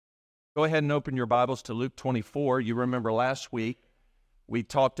Go ahead and open your Bibles to Luke 24. You remember last week we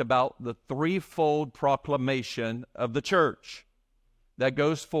talked about the threefold proclamation of the church that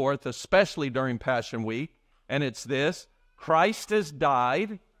goes forth, especially during Passion Week, and it's this: Christ has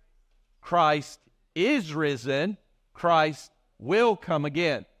died, Christ is risen, Christ will come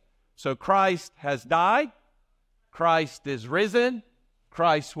again. So Christ has died, Christ is risen,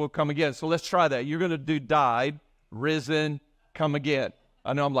 Christ will come again. So let's try that. You're going to do died, risen, come again.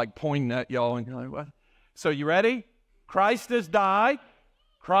 I know I'm like pointing at y'all and you're like, what? So you ready? Christ has died,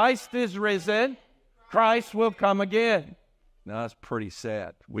 Christ is risen, Christ will come again. Now that's pretty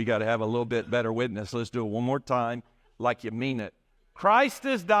sad. We got to have a little bit better witness. Let's do it one more time like you mean it. Christ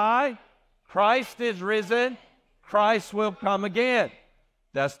has died, Christ is risen, Christ will come again.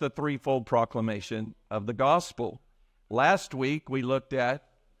 That's the threefold proclamation of the gospel. Last week we looked at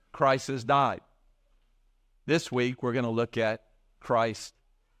Christ has died. This week we're going to look at Christ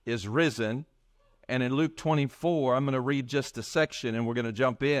is risen. And in Luke 24, I'm going to read just a section and we're going to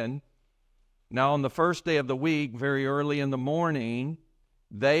jump in. Now, on the first day of the week, very early in the morning,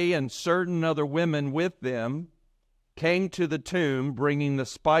 they and certain other women with them came to the tomb, bringing the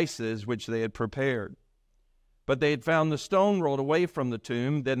spices which they had prepared. But they had found the stone rolled away from the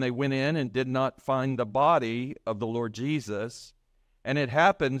tomb. Then they went in and did not find the body of the Lord Jesus. And it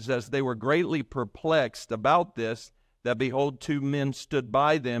happens, as they were greatly perplexed about this, that behold, two men stood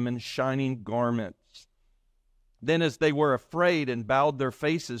by them in shining garments. Then as they were afraid and bowed their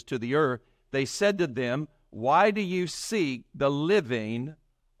faces to the earth, they said to them, why do you seek the living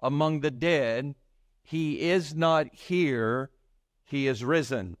among the dead? He is not here, he is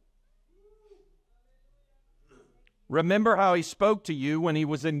risen. Remember how he spoke to you when he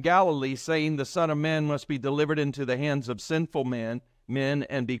was in Galilee, saying, the Son of Man must be delivered into the hands of sinful men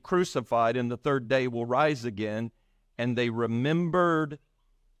and be crucified, and the third day will rise again. And they remembered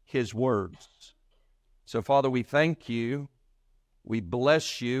his words. So, Father, we thank you. We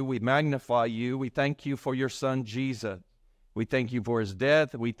bless you. We magnify you. We thank you for your Son, Jesus. We thank you for his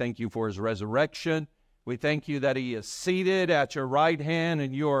death. We thank you for his resurrection. We thank you that he is seated at your right hand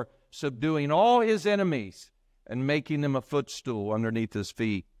and you're subduing all his enemies and making them a footstool underneath his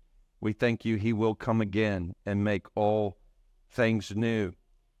feet. We thank you he will come again and make all things new.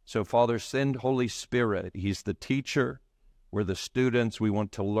 So, Father, send Holy Spirit. He's the teacher. We're the students. We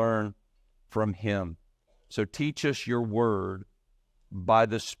want to learn from him. So teach us your word by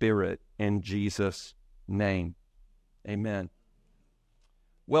the Spirit in Jesus' name. Amen.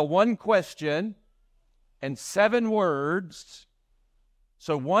 Well, one question and 7 words.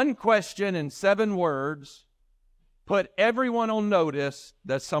 So one question and 7 words put everyone on notice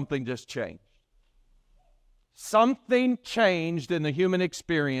that something just changed. Something changed in the human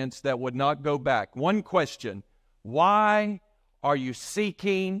experience that would not go back. One question: why are you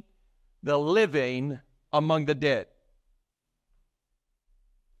seeking the living among the dead?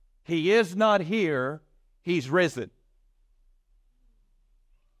 He is not here, he's risen.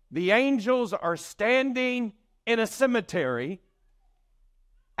 The angels are standing in a cemetery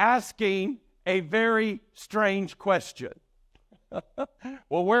asking a very strange question.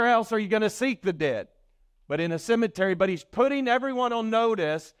 Well, where else are you going to seek the dead but in a cemetery? But he's putting everyone on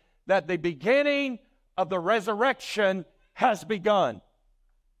notice that the beginning of the resurrection has begun.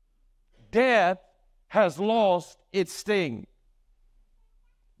 Death has lost its sting.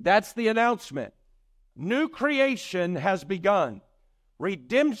 That's the announcement. New creation has begun.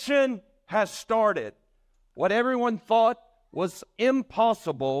 Redemption has started. What everyone thought was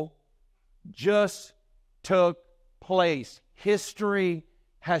impossible just took place. History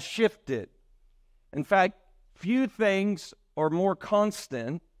has shifted. In fact, few things are more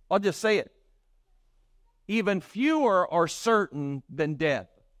constant. I'll just say it. Even fewer are certain than death.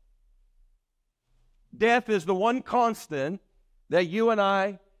 Death is the one constant that you and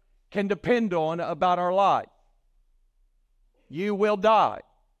I can depend on about our life. You will die.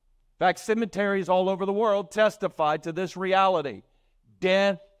 In fact, cemeteries all over the world testify to this reality.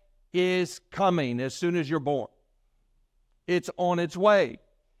 Death is coming as soon as you're born. It's on its way.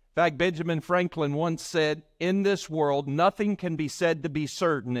 In fact, Benjamin Franklin once said, in this world, nothing can be said to be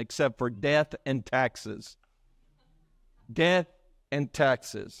certain except for death and taxes. Death and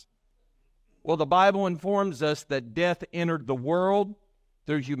taxes. Well, the Bible informs us that death entered the world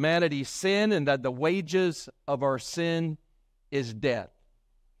through humanity's sin and that the wages of our sin is death.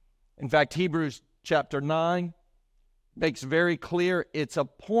 In fact, Hebrews chapter 9 makes very clear it's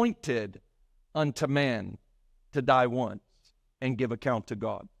appointed unto man to die once and give account to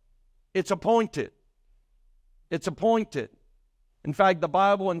God. It's appointed. It's appointed. In fact, the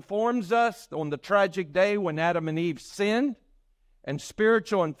Bible informs us on the tragic day when Adam and Eve sinned, and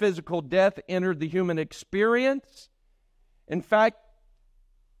spiritual and physical death entered the human experience. In fact,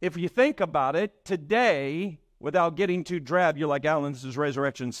 if you think about it, today, without getting too drab, you're like, Alan, this is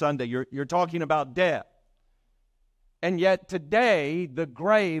Resurrection Sunday. You're talking about death. And yet today, the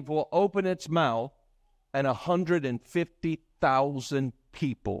grave will open its mouth and 150,000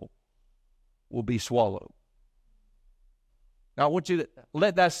 people will be swallowed. Now, I want you to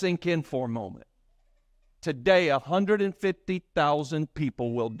let that sink in for a moment. Today, 150,000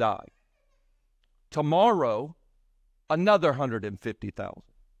 people will die. Tomorrow, another 150,000.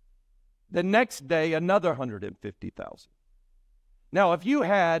 The next day, another 150,000. Now, if you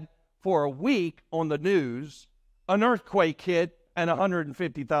had, for a week on the news, an earthquake hit and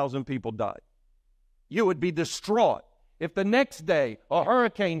 150,000 people died, you would be distraught. If the next day a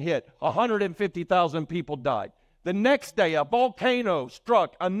hurricane hit, 150,000 people died. The next day a volcano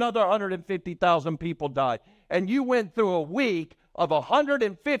struck, another 150,000 people died. And you went through a week of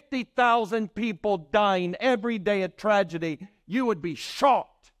 150,000 people dying every day of tragedy, you would be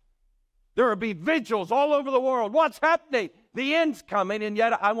shocked. There would be vigils all over the world. What's happening? The end's coming. And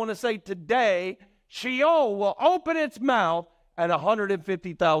yet I want to say today, Sheol will open its mouth and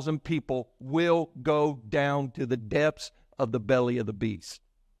 150,000 people will go down to the depths of the belly of the beast.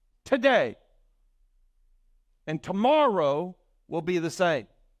 Today. And tomorrow will be the same.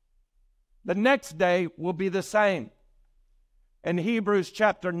 The next day will be the same. And Hebrews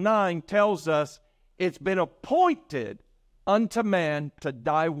chapter 9 tells us it's been appointed unto man to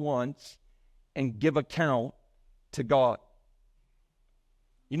die once and give account to God.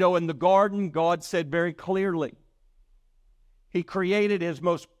 You know, in the garden, God said very clearly, He created His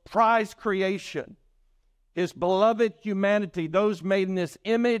most prized creation, His beloved humanity, those made in His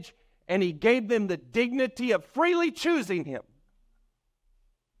image, and He gave them the dignity of freely choosing Him.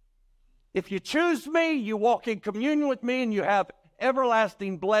 If you choose me, you walk in communion with me and you have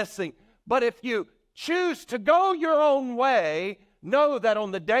everlasting blessing. But if you choose to go your own way, know that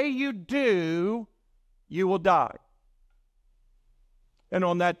on the day you do, you will die. And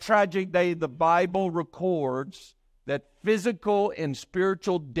on that tragic day, the Bible records that physical and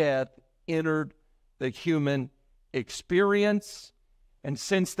spiritual death entered the human experience. And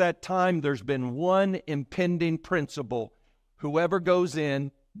since that time, there's been one impending principle. Whoever goes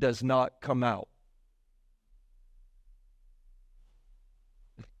in does not come out.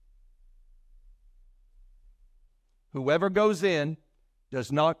 Whoever goes in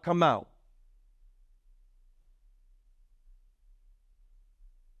does not come out.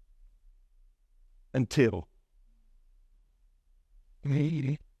 Until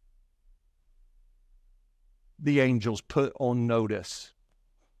the angels put on notice.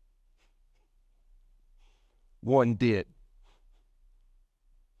 One did.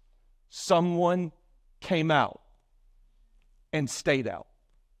 Someone came out and stayed out.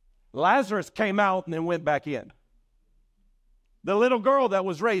 Lazarus came out and then went back in. The little girl that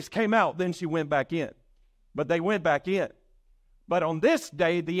was raised came out, then she went back in. But they went back in. But on this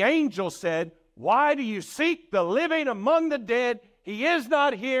day, the angel said, "Why do you seek the living among the dead? He is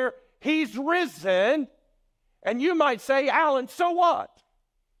not here. He's risen." And you might say, Alan, so what?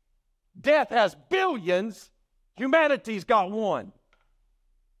 Death has billions. Humanity's got one.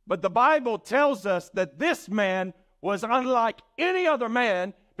 But the Bible tells us that this man was unlike any other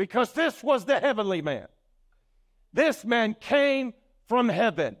man because this was the heavenly man. This man came from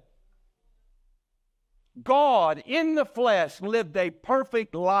heaven. God in the flesh lived a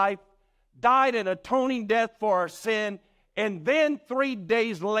perfect life, died an atoning death for our sin, and then 3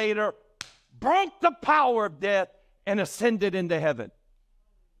 days later broke the power of death and ascended into heaven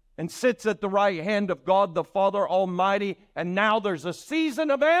and sits at the right hand of God the Father Almighty. And now there's a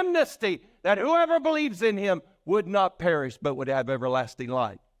season of amnesty that whoever believes in Him would not perish but would have everlasting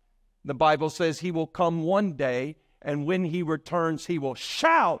life. The Bible says He will come one day, and when He returns, He will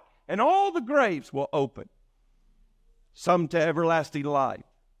shout and all the graves will open. Some to everlasting life,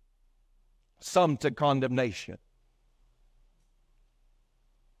 some to condemnation.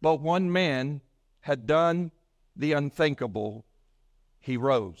 But one man had done the unthinkable. He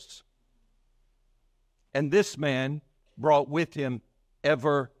rose. And this man brought with him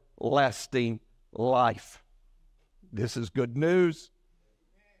everlasting life. This is good news.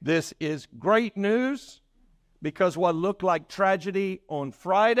 This is great news, because what looked like tragedy on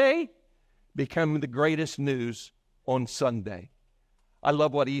Friday became the greatest news on Sunday. I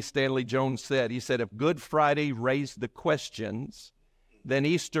love what E. Stanley Jones said. He said, if Good Friday raised the questions, then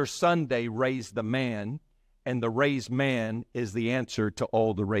Easter Sunday raised the man, and the raised man is the answer to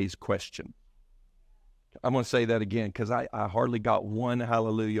all the raised questions. I'm going to say that again because I hardly got one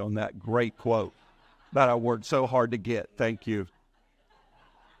hallelujah on that great quote that I worked so hard to get. Thank you.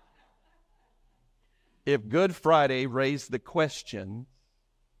 If Good Friday raised the question,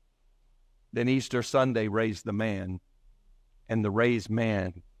 then Easter Sunday raised the man, and the raised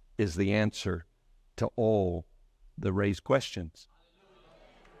man is the answer to all the raised questions.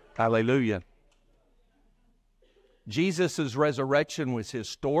 Hallelujah. Jesus' resurrection was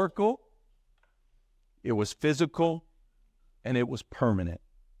historical, it was physical, and it was permanent.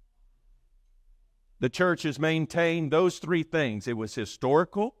 The church has maintained those three things. It was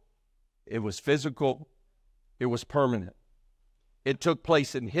historical, it was physical, it was permanent. It took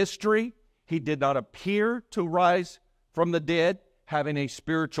place in history. He did not appear to rise from the dead, having a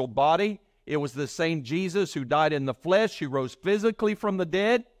spiritual body. It was the same Jesus who died in the flesh, who rose physically from the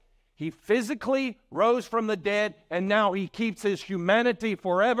dead. He physically rose from the dead, and now he keeps his humanity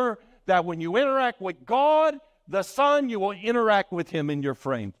forever, that when you interact with God, the Son, you will interact with him in your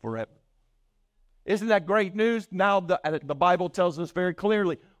frame forever. Isn't that great news? Now the Bible tells us very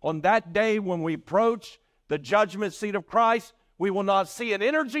clearly, on that day when we approach the judgment seat of Christ, we will not see an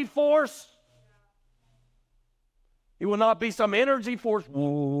energy force. It will not be some energy force. We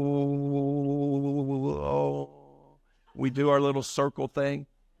do our little circle thing,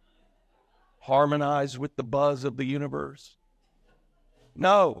 harmonize with the buzz of the universe.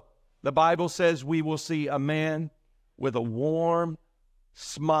 No, the Bible says we will see a man with a warm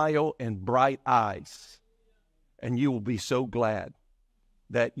smile and bright eyes, and you will be so glad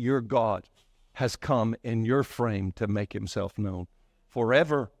that your God has come in your frame to make himself known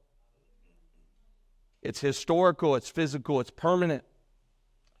forever. It's historical, it's physical, it's permanent.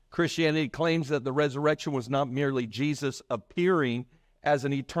 Christianity claims that the resurrection was not merely Jesus appearing as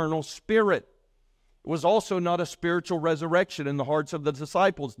an eternal spirit. It was also not a spiritual resurrection in the hearts of the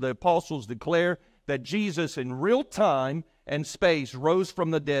disciples. The apostles declare that Jesus in real time and space rose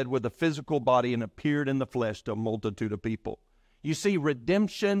from the dead with a physical body and appeared in the flesh to a multitude of people. You see,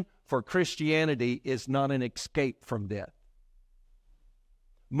 redemption for Christianity is not an escape from death.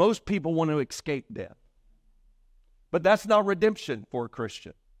 Most people want to escape death. But that's not redemption for a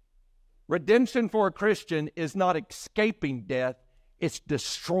Christian. Redemption for a Christian is not escaping death, it's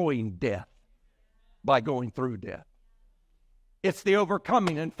destroying death by going through death. It's the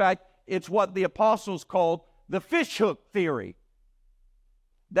overcoming. In fact, it's what the apostles called the fishhook theory.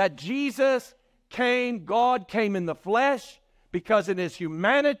 That Jesus came, God came in the flesh, because in his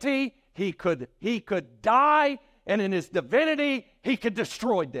humanity he could die, and in his divinity he could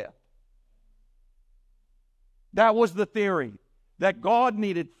destroy death. That was the theory, that God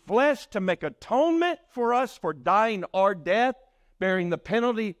needed flesh to make atonement for us for dying our death, bearing the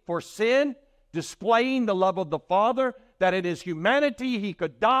penalty for sin, displaying the love of the Father, that in his humanity he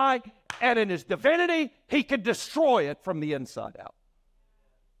could die, and in his divinity he could destroy it from the inside out.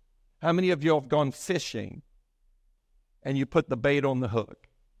 How many of you have gone fishing and you put the bait on the hook,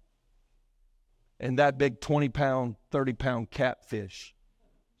 and that big 20-pound, 30-pound catfish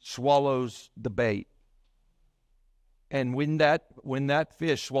swallows the bait? And when that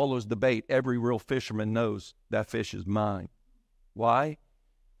fish swallows the bait, every real fisherman knows that fish is mine. Why?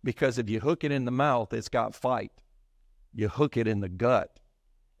 Because if you hook it in the mouth, it's got fight. You hook it in the gut,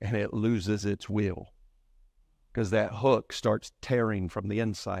 and it loses its will, because that hook starts tearing from the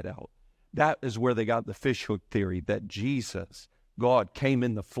inside out. That is where they got the fish hook theory, that Jesus, God, came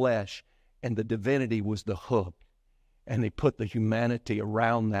in the flesh, and the divinity was the hook. And they put the humanity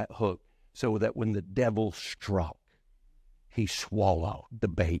around that hook so that when the devil struck, he swallowed the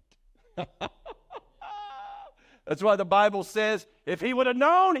bait. That's why the Bible says, if he would have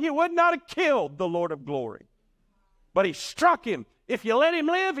known, he would not have killed the Lord of glory. But he struck him. If you let him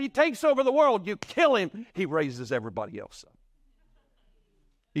live, he takes over the world. You kill him, he raises everybody else up.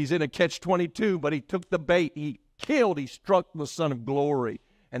 He's in a catch-22, but he took the bait. He struck the Son of Glory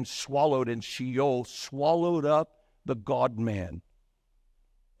and swallowed, and Sheol swallowed up the God-man.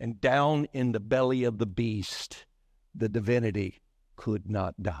 And down in the belly of the beast, the divinity could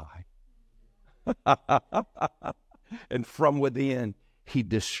not die. And from within, he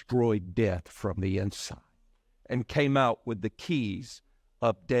destroyed death from the inside and came out with the keys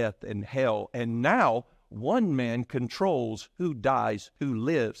of death and hell. And now one man controls who dies, who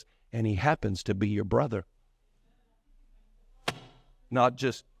lives, and he happens to be your brother. Not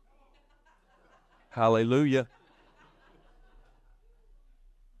just, hallelujah.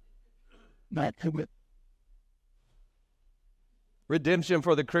 Redemption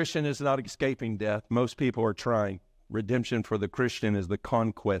for the Christian is not escaping death. Most people are trying. Redemption for the Christian is the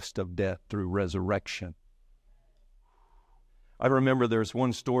conquest of death through resurrection. I remember there's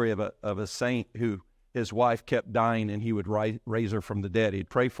one story of a saint who his wife kept dying, and he would raise her from the dead. He'd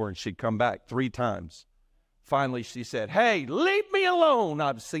pray for her, and she'd come back 3 times. Finally, she said, "Hey, leave me alone.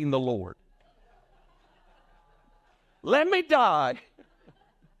 I've seen the Lord." Let me die.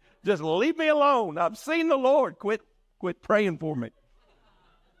 Just leave me alone. I've seen the Lord. Quit praying for me.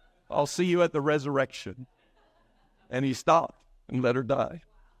 I'll see you at the resurrection. And he stopped and let her die.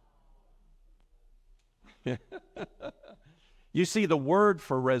 You see, the word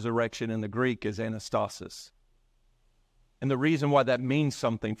for resurrection in the Greek is anastasis. And the reason why that means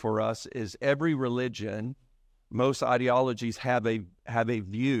something for us is every religion, most ideologies have a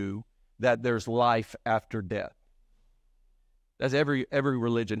view that there's life after death. As every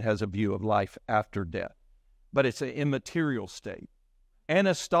religion has a view of life after death. But it's an immaterial state.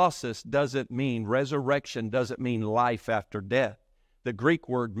 Anastasis doesn't mean, resurrection doesn't mean life after death. The Greek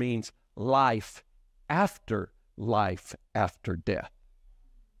word means life after death.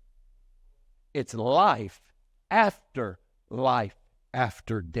 It's life after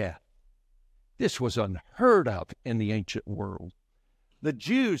death. This was unheard of in the ancient world. The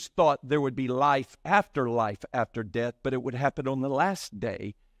Jews thought there would be life after death, but it would happen on the last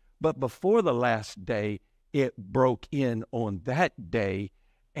day. But before the last day, it broke in on that day.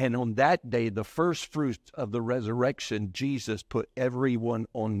 And on that day, the first fruits of the resurrection, Jesus put everyone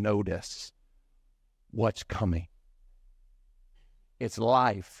on notice. What's coming? It's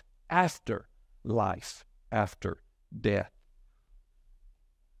life after death.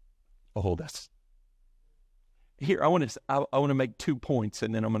 Oh, that's... Here, I want to make 2 points,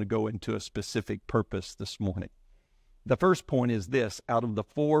 and then I'm going to go into a specific purpose this morning. The first point is this: out of the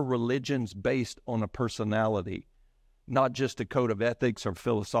 4 religions based on a personality, not just a code of ethics or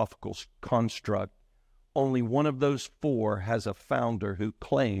philosophical construct, only one of those 4 has a founder who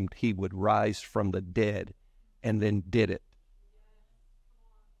claimed he would rise from the dead and then did it.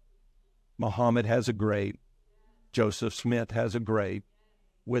 Muhammad has a grave. Joseph Smith has a grave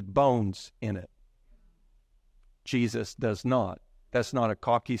with bones in it. Jesus does not. That's not a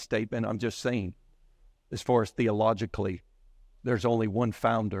cocky statement. I'm just saying, as far as theologically, there's only one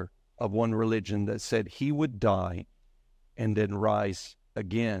founder of one religion that said he would die and then rise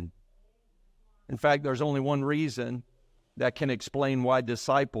again. In fact, there's only one reason that can explain why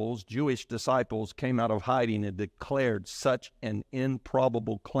Jewish disciples, came out of hiding and declared such an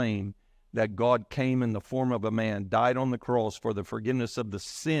improbable claim that God came in the form of a man, died on the cross for the forgiveness of the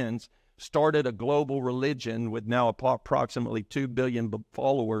sins, started a global religion with now approximately 2 billion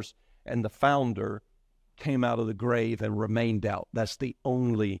followers, and the founder came out of the grave and remained out. That's the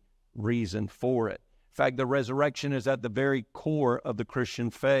only reason for it. In fact, the resurrection is at the very core of the Christian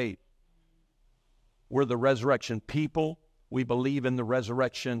faith. We're the resurrection people. We believe in the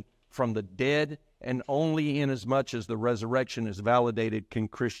resurrection from the dead, and only inasmuch as the resurrection is validated can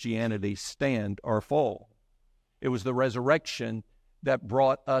Christianity stand or fall. It was the resurrection that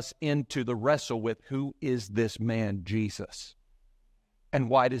brought us into the wrestle with, who is this man, Jesus? And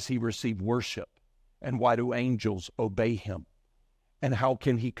why does he receive worship? And why do angels obey him? And how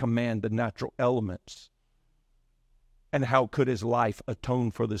can he command the natural elements? And how could his life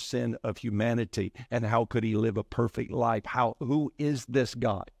atone for the sin of humanity? And how could he live a perfect life? Who is this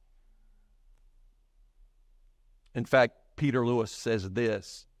God? In fact, Peter Lewis says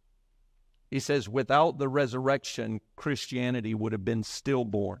this. He says, without the resurrection, Christianity would have been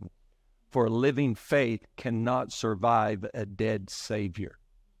stillborn, for a living faith cannot survive a dead Savior.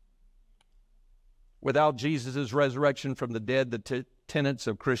 Without Jesus' resurrection from the dead, the tenets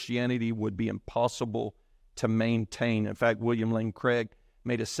of Christianity would be impossible to maintain. In fact, William Lane Craig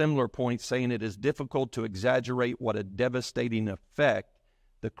made a similar point, saying it is difficult to exaggerate what a devastating effect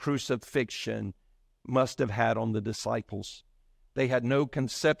the crucifixion must have had on the disciples. They had no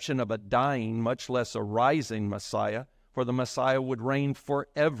conception of a dying, much less a rising Messiah, for the Messiah would reign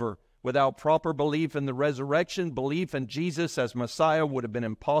forever. Without proper belief in the resurrection, belief in Jesus as Messiah would have been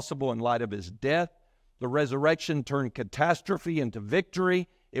impossible in light of his death. The resurrection turned catastrophe into victory.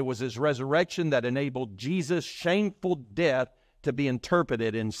 It was his resurrection that enabled Jesus' shameful death to be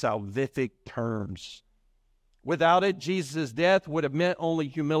interpreted in salvific terms. Without it, Jesus' death would have meant only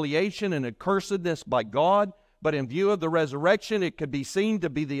humiliation and accursedness by God. But in view of the resurrection, it could be seen to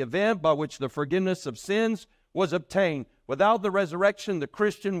be the event by which the forgiveness of sins was obtained. Without the resurrection, the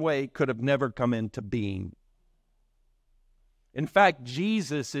Christian way could have never come into being. In fact,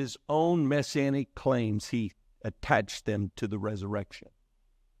 Jesus' own messianic claims, he attached them to the resurrection.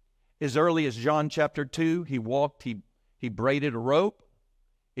 As early as John chapter 2, he braided a rope,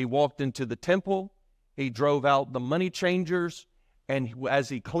 he walked into the temple, he drove out the money changers, and as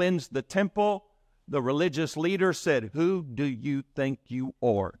he cleansed the temple, the religious leader said, "Who do you think you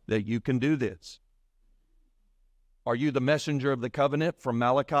are that you can do this? Are you the messenger of the covenant from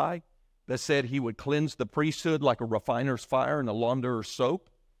Malachi that said he would cleanse the priesthood like a refiner's fire and a launderer's soap?"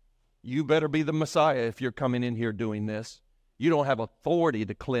 You better be the Messiah if you're coming in here doing this. You don't have authority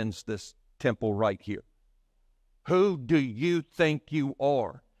to cleanse this temple right here. Who do you think you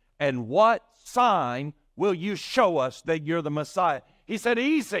are? And what sign will you show us that you're the Messiah? He said,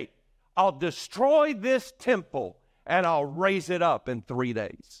 easy. I'll destroy this temple and I'll raise it up in 3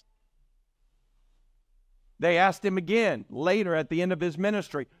 days. They asked him again later at the end of his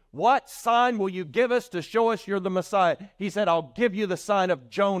ministry, what sign will you give us to show us you're the Messiah? He said, I'll give you the sign of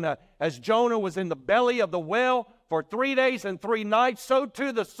Jonah. As Jonah was in the belly of the whale for 3 days and 3 nights, so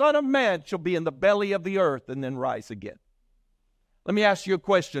too the Son of Man shall be in the belly of the earth and then rise again. Let me ask you a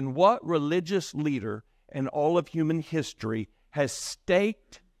question. What religious leader in all of human history has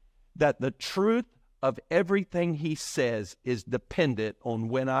staked that the truth of everything he says is dependent on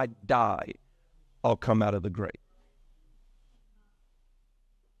when I die, I'll come out of the grave?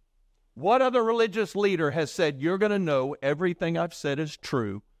 What other religious leader has said, you're going to know everything I've said is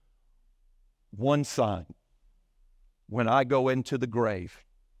true? One sign. When I go into the grave,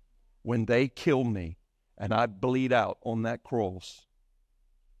 when they kill me and I bleed out on that cross,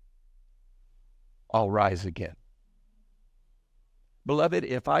 I'll rise again. Beloved,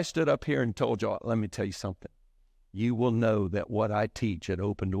 if I stood up here and told you, let me tell you something, you will know that what I teach at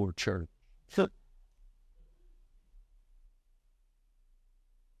Open Door Church,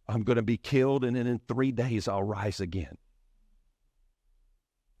 I'm going to be killed, and then in 3 days I'll rise again.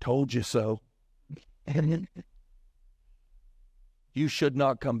 Told you so. You should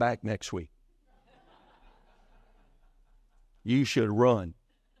not come back next week. You should run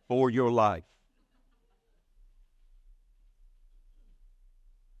for your life.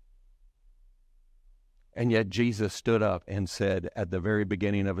 And yet Jesus stood up and said at the very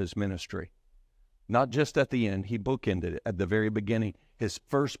beginning of his ministry, not just at the end, he bookended it at the very beginning. His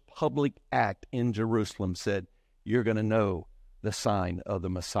first public act in Jerusalem said, you're going to know the sign of the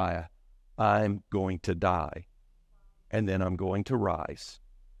Messiah. I'm going to die, and then I'm going to rise.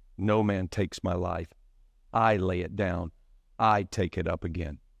 No man takes my life. I lay it down. I take it up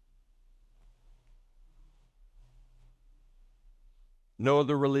again. No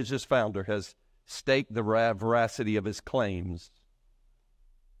other religious founder has staked the veracity of his claims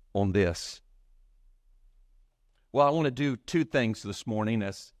on this. Well, I want to do 2 things this morning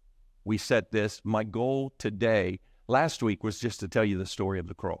as we set this. My goal today, last week, was just to tell you the story of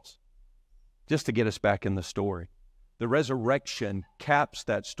the cross, just to get us back in the story. The resurrection caps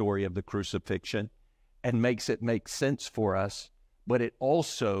that story of the crucifixion and makes it make sense for us, but it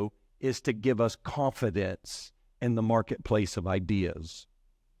also is to give us confidence in the marketplace of ideas.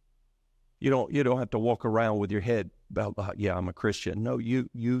 You don't have to walk around with your head about, yeah, I'm a Christian. No,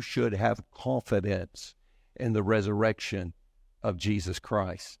 you should have confidence in the resurrection of Jesus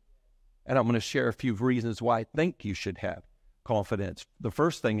Christ. And I'm going to share a few reasons why I think you should have confidence. The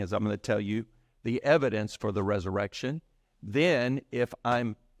first thing is I'm going to tell you the evidence for the resurrection. Then, if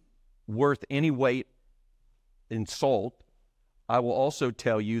I'm worth any weight in salt, I will also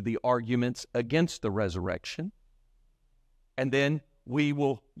tell you the arguments against the resurrection. And then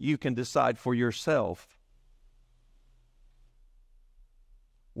you can decide for yourself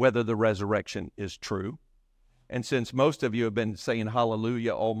whether the resurrection is true. And since most of you have been saying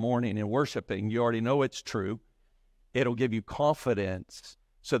hallelujah all morning and worshiping, you already know it's true. It'll give you confidence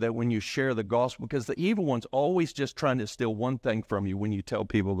so that when you share the gospel, because the evil one's always just trying to steal one thing from you when you tell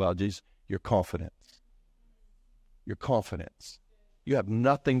people about Jesus, your confidence. Your confidence. You have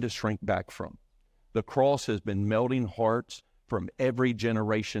nothing to shrink back from. The cross has been melting hearts from every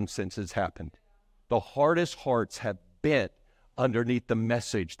generation since it's happened. The hardest hearts have bent underneath the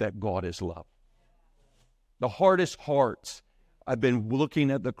message that God is love. The hardest hearts, I've been looking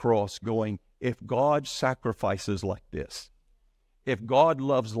at the cross going, if God sacrifices like this, if God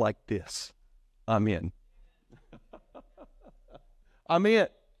loves like this, I'm in. I'm in.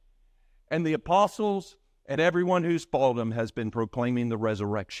 And the apostles and everyone who's followed them has been proclaiming the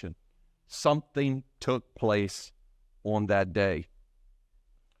resurrection. Something took place on that day.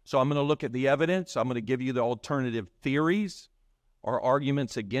 So I'm going to look at the evidence. I'm going to give you the alternative theories or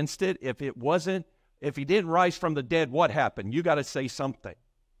arguments against it. If he didn't rise from the dead, what happened? You got to say something.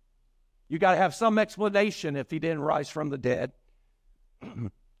 You got to have some explanation if he didn't rise from the dead.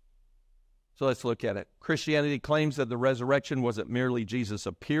 So let's look at it. Christianity claims that the resurrection wasn't merely Jesus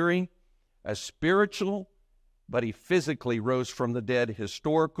appearing as spiritual, but he physically rose from the dead,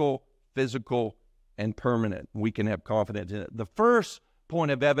 historical, physical, and permanent. We can have confidence in it. The first point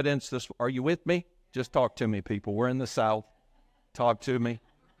of evidence, are you with me? Just talk to me, people. We're in the South. Talk to me.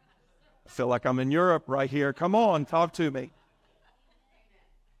 I feel like I'm in Europe right here. Come on, talk to me.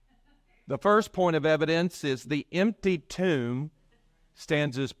 The first point of evidence is the empty tomb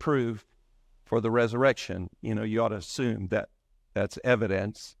stands as proof for the resurrection. You know, you ought to assume that that's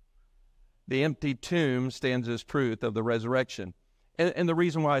evidence. The empty tomb stands as proof of the resurrection. And the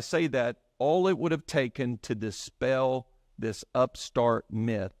reason why I say that, all it would have taken to dispel this upstart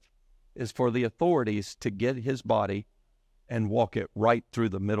myth is for the authorities to get his body and walk it right through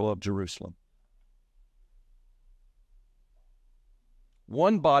the middle of Jerusalem.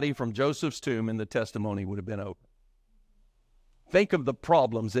 One body from Joseph's tomb and the testimony would have been over. Think of the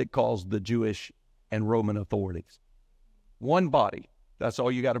problems it caused the Jewish and Roman authorities. One body, that's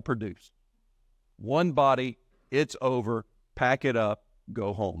all you got to produce. One body, it's over, pack it up,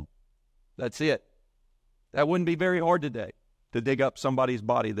 go home. That's it. That wouldn't be very hard today, to dig up somebody's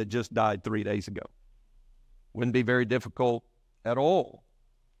body that just died 3 days ago. Wouldn't be very difficult at all.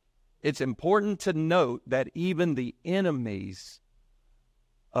 It's important to note that even the enemies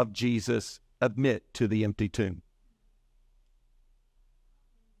of Jesus admit to the empty tomb.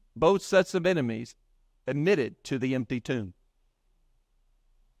 Both sets of enemies admitted to the empty tomb.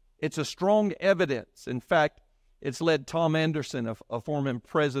 It's a strong evidence. In fact, it's led Tom Anderson, a former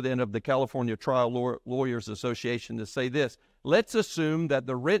president of the California Trial Lawyers Association, to say this: let's assume that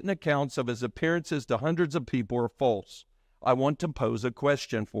the written accounts of his appearances to hundreds of people are false. I want to pose a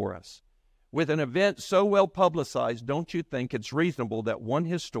question for us. With an event so well publicized, don't you think it's reasonable that one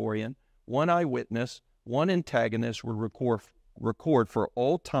historian, one eyewitness, one antagonist would record for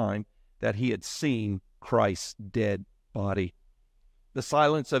all time that he had seen Christ's dead body? The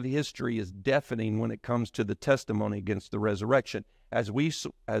silence of history is deafening when it comes to the testimony against the resurrection. As we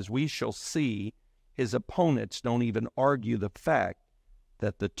shall see, his opponents don't even argue the fact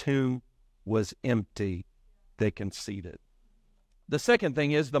that the tomb was empty. They conceded. The second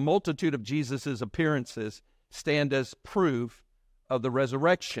thing is the multitude of Jesus' appearances stand as proof of the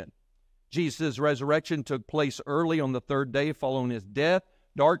resurrection. Jesus' resurrection took place early on the third day following his death.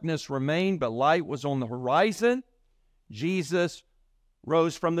 Darkness remained, but light was on the horizon. Jesus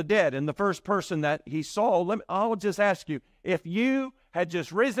rose from the dead. And the first person that he saw, I'll just ask you, if you had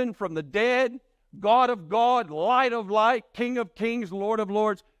just risen from the dead, God of God, light of light, King of kings, Lord of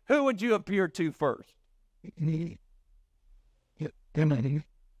lords, who would you appear to first? You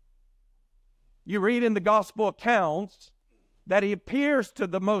read in the gospel accounts that he appears to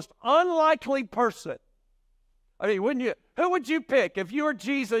the most unlikely person. I mean, wouldn't you? Who would you pick if you were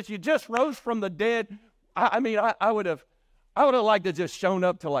Jesus? You just rose from the dead. I would have liked to just shown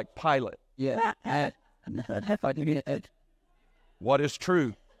up to like Pilate. Yeah. What is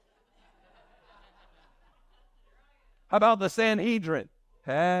true? How about the Sanhedrin?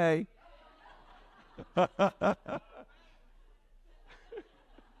 Hey. I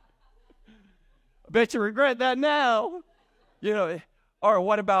bet you regret that now. You know, or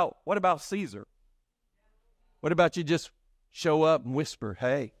what about Caesar? What about you just show up and whisper,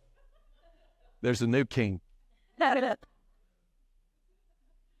 hey, there's a new king.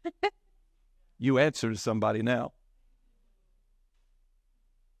 You answer to somebody now.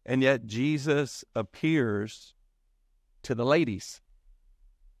 And yet Jesus appears to the ladies.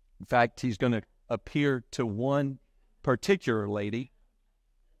 In fact, he's going to appear to one particular lady.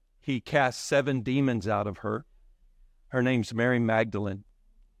 He cast 7 demons out of her. Her name's Mary Magdalene.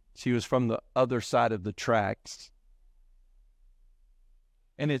 She was from the other side of the tracks.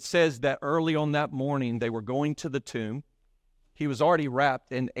 And it says that early on that morning, they were going to the tomb. He was already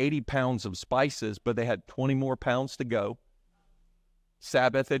wrapped in 80 pounds of spices, but they had 20 more pounds to go.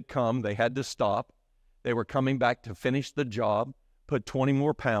 Sabbath had come. They had to stop. They were coming back to finish the job, put 20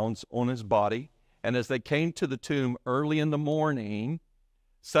 more pounds on his body. And as they came to the tomb early in the morning,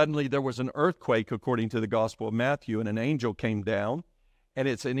 suddenly there was an earthquake, according to the Gospel of Matthew, and an angel came down. And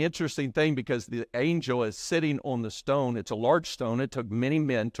it's an interesting thing because the angel is sitting on the stone. It's a large stone. It took many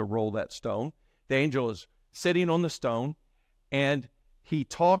men to roll that stone. The angel is sitting on the stone, and he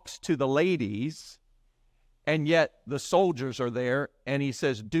talks to the ladies, and yet the soldiers are there, and he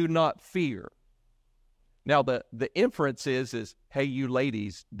says, do not fear. Now, the inference is, hey, you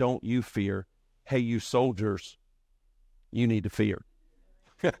ladies, don't you fear. Hey, you soldiers, you need to fear.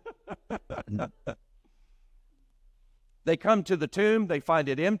 They come to the tomb. They find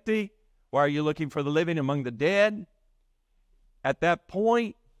it empty. Why are you looking for the living among the dead? At that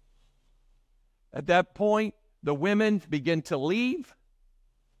point, the women begin to leave.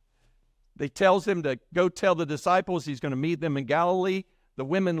 They tells him to go tell the disciples he's going to meet them in Galilee. The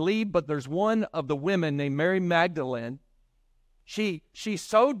women leave, but there's one of the women named Mary Magdalene. She's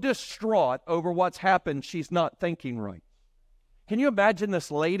so distraught over what's happened, she's not thinking right. Can you imagine this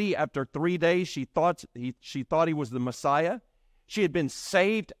lady? After 3 days, she thought he was the Messiah. She had been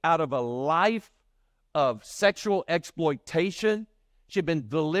saved out of a life of sexual exploitation. She'd been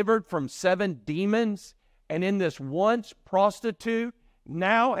delivered from 7 demons, and in this once prostitute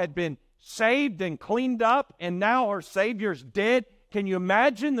now had been saved and cleaned up, and now her Savior's dead. Can you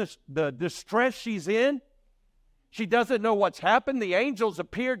imagine the distress she's in? She doesn't know what's happened. The angels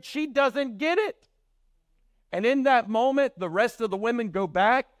appeared. She doesn't get it. And in that moment, the rest of the women go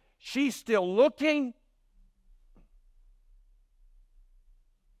back. She's still looking.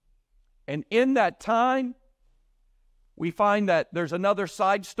 And in that time, we find that there's another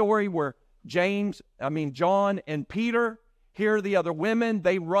side story where John and Peter hear the other women.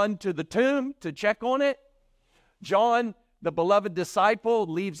 They run to the tomb to check on it. John, the beloved disciple,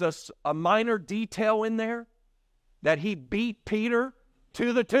 leaves us a minor detail in there that he beat Peter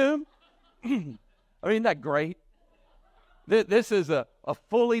to the tomb. I mean, isn't that great? This is a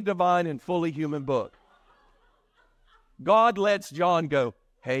fully divine and fully human book. God lets John go,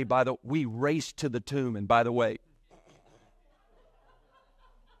 hey, we raced to the tomb, and by the way,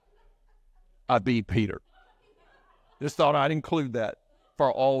 I beat Peter. Just thought I'd include that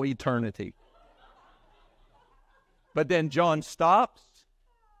for all eternity. But then John stops.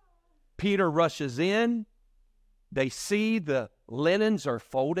 Peter rushes in. They see the linens are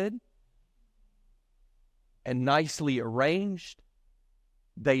folded and nicely arranged.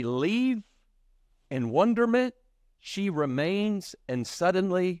 They leave in wonderment. She remains, and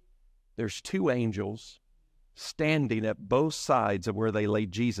suddenly there's 2 angels standing at both sides of where they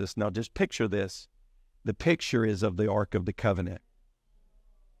laid Jesus. Now just picture this. The picture is of the Ark of the Covenant.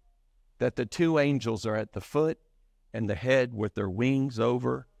 That the 2 angels are at the foot and the head with their wings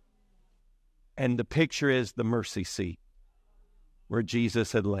over. And the picture is the mercy seat where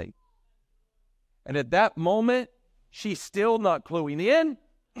Jesus had laid. And at that moment, she's still not cluing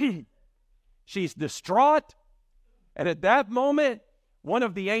in. She's distraught. And at that moment, one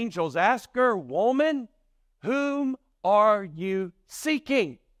of the angels asked her, woman, whom are you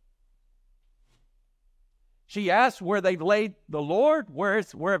seeking? She asked where they've laid the Lord, where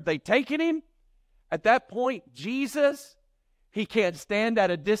have they taken him? At that point, Jesus, he can't stand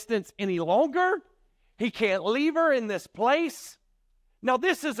at a distance any longer. He can't leave her in this place. Now,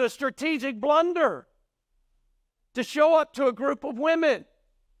 this is a strategic blunder to show up to a group of women.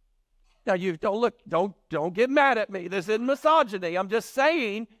 Now, you don't get mad at me. This isn't misogyny. I'm just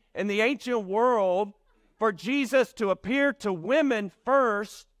saying, in the ancient world, for Jesus to appear to women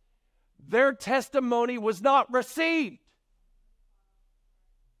first, their testimony was not received.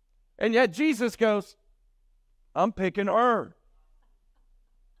 And yet Jesus goes, I'm picking her.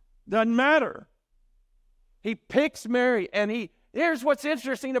 Doesn't matter. He picks Mary, and here's what's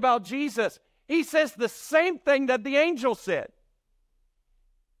interesting about Jesus. He says the same thing that the angel said.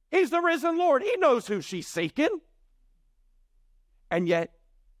 He's the risen Lord. He knows who she's seeking. And yet,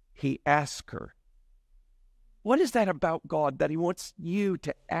 he asks her, what is that about God that he wants you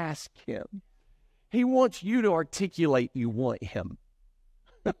to ask him? He wants you to articulate you want him.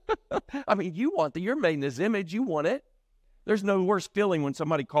 I mean, you're made in his image. You want it. There's no worse feeling when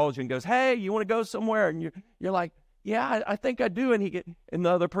somebody calls you and goes, hey, you want to go somewhere? And you're like, yeah, I think I do. And the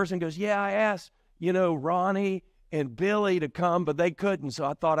other person goes, yeah, I asked, Ronnie and Billy to come, but they couldn't, so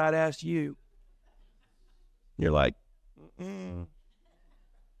I thought I'd ask you. You're like,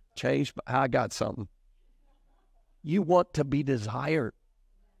 change, I got something. You want to be desired.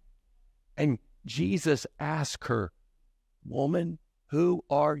 And Jesus asked her, woman, who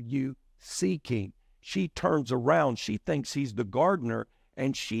are you seeking? She turns around. She thinks he's the gardener,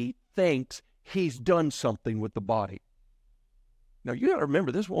 and she thinks he's done something with the body. Now, you got to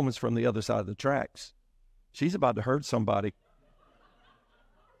remember, this woman's from the other side of the tracks. She's about to hurt somebody.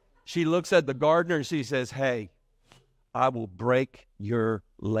 She looks at the gardener and she says, hey, I will break your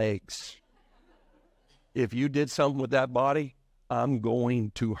legs. If you did something with that body, I'm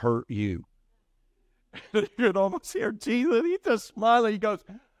going to hurt you. You can almost hear Jesus. He's just smiling.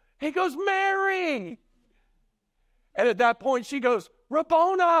 He goes, Mary. And at that point, she goes,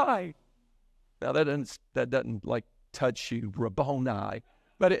 Rabboni. Now, that doesn't like touch you, Rabboni,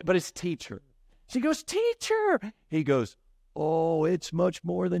 but it's teacher. She goes, teacher. He goes, oh, it's much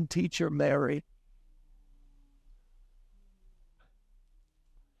more than teacher, Mary.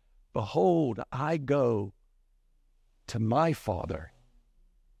 Behold, I go to my Father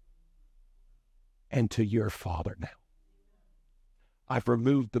and to your Father now. I've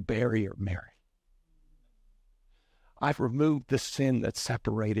removed the barrier, Mary. I've removed the sin that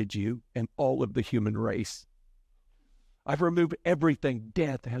separated you and all of the human race. I've removed everything.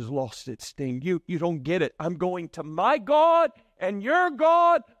 Death has lost its sting. You don't get it. I'm going to my God and your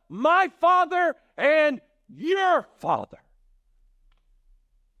God, my Father and your Father.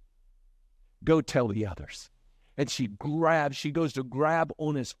 Go tell the others. And she goes to grab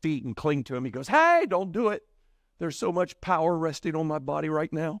on his feet and cling to him. He goes, hey, don't do it. There's so much power resting on my body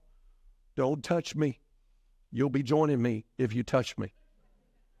right now. Don't touch me. You'll be joining me if you touch me.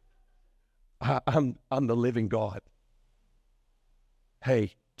 I'm the living God.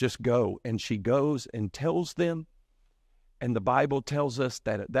 Hey, just go. And she goes and tells them. And the Bible tells us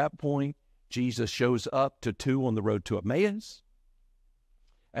that at that point, Jesus shows up to two on the road to Emmaus.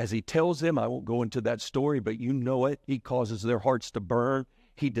 As he tells them, I won't go into that story, but you know it. He causes their hearts to burn.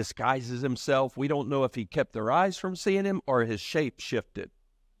 He disguises himself. We don't know if he kept their eyes from seeing him or his shape shifted.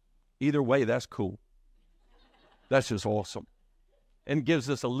 Either way, that's cool. That's just awesome. And gives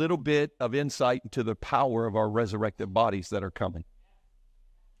us a little bit of insight into the power of our resurrected bodies that are coming.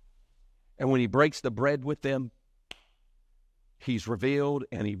 And when he breaks the bread with them, he's revealed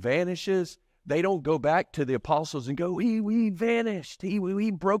and he vanishes. They don't go back to the apostles and go, he vanished. He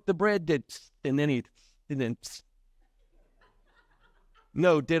broke the bread.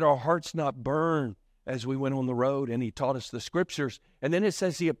 No, did our hearts not burn as we went on the road and he taught us the scriptures? And then it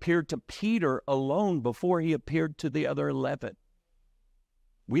says he appeared to Peter alone before he appeared to the other 11.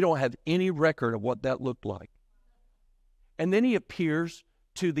 We don't have any record of what that looked like. And then he appears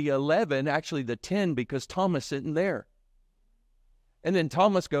to the 11, actually the 10, because Thomas isn't there. And then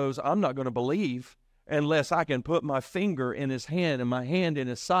Thomas goes, I'm not going to believe unless I can put my finger in his hand and my hand in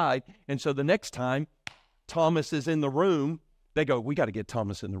his side. And so the next time Thomas is in the room, they go, we got to get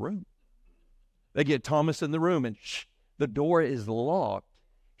Thomas in the room. They get Thomas in the room and the door is locked.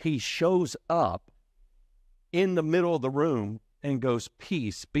 He shows up in the middle of the room and goes,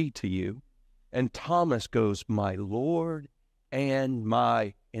 peace be to you. And Thomas goes, my Lord and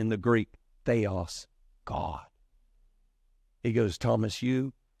my, in the Greek, theos, God. He goes, Thomas,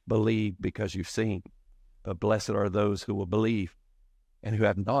 you believe because you've seen, but blessed are those who will believe and who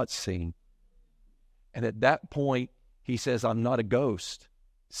have not seen. And at that point, he says, I'm not a ghost.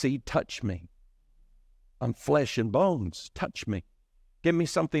 See, touch me. I'm flesh and bones. Touch me. Give me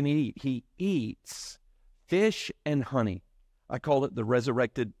something to eat. He eats fish and honey. I call it the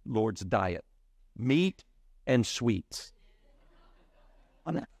resurrected Lord's diet. Meat and sweets.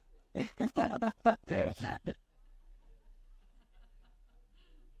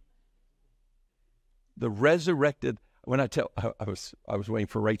 The resurrected, when I was waiting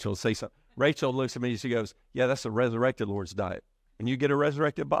for Rachel to say something. Rachel looks at me and she goes, yeah, that's the resurrected Lord's diet. When you get a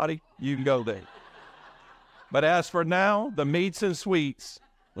resurrected body, you can go there. But as for now, the meats and sweets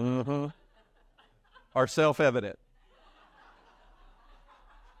are self-evident.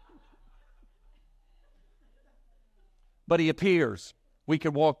 But he appears. We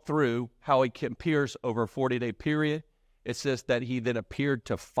can walk through how he appears over a 40-day period. It says that he then appeared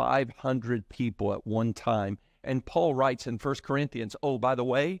to 500 people at one time. And Paul writes in 1 Corinthians, oh, by the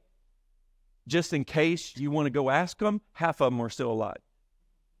way, just in case you want to go ask them, half of them are still alive.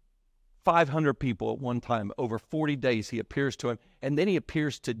 500 people at one time. Over 40 days he appears to him. And then he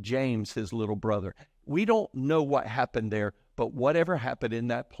appears to James, his little brother. We don't know what happened there, but whatever happened in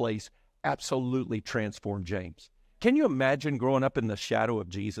that place absolutely transformed James. Can you imagine growing up in the shadow of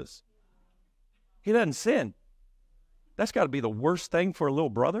Jesus? He doesn't sin. That's got to be the worst thing for a little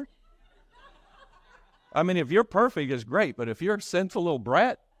brother. I mean, if you're perfect, it's great. But if you're a sinful little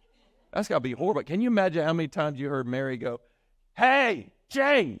brat, that's got to be horrible. Can you imagine how many times you heard Mary go, hey,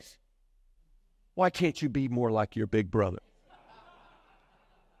 James, why can't you be more like your big brother?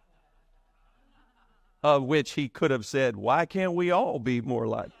 Of which he could have said, why can't we all be more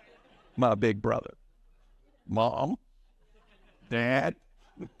like my big brother? Mom, Dad.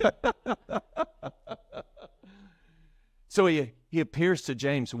 So he appears to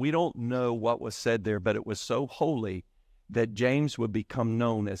James. We don't know what was said there, but it was so holy that James would become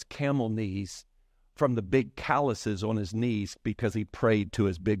known as camel knees from the big calluses on his knees because he prayed to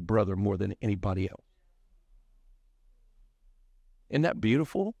his big brother more than anybody else. Isn't that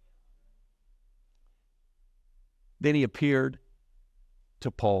beautiful? Then he appeared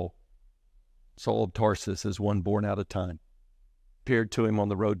to Paul. Saul of Tarsus as one born out of time. Appeared to him on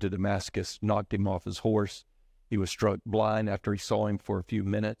the road to Damascus, knocked him off his horse. He was struck blind after he saw him for a few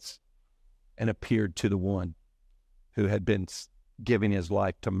minutes and appeared to the one who had been giving his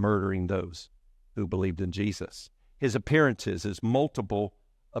life to murdering those who believed in Jesus. His appearances, his multiple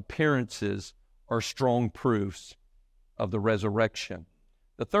appearances, are strong proofs of the resurrection.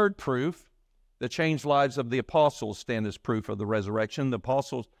 The third proof, the changed lives of the apostles stand as proof of the resurrection.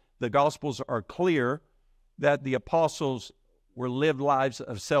 The Gospels are clear that the apostles were lived lives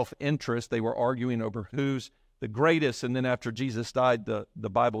of self-interest. They were arguing over who's the greatest. And then after Jesus died, the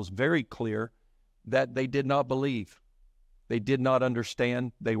Bible's very clear that they did not believe. They did not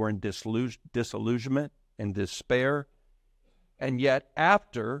understand. They were in disillusionment and despair. And yet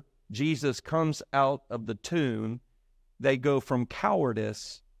after Jesus comes out of the tomb, they go from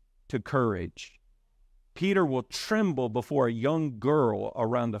cowardice to courage. Peter will tremble before a young girl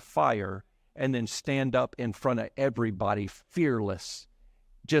around the fire and then stand up in front of everybody fearless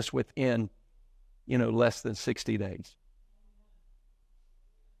just within, less than 60 days.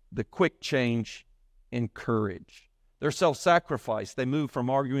 The quick change in courage. Their self-sacrifice. They move from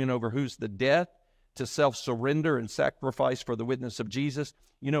arguing over who's the death to self-surrender and sacrifice for the witness of Jesus.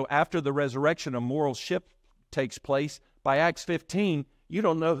 After the resurrection, a moral shift takes place. By Acts 15, you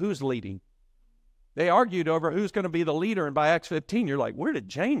don't know who's leading. They argued over who's going to be the leader, and by Acts 15, you're like, where did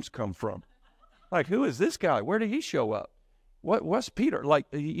James come from? Like, who is this guy? Where did he show up? What's Peter? Like,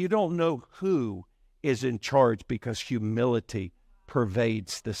 you don't know who is in charge because humility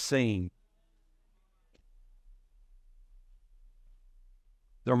pervades the scene.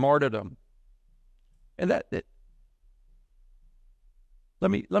 Their martyrdom. And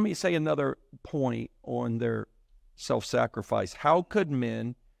let me say another point on their self-sacrifice. How could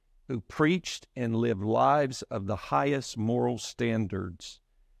men who preached and lived lives of the highest moral standards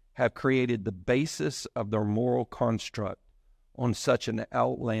have created the basis of their moral construct on such an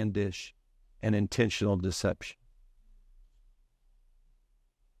outlandish and intentional deception?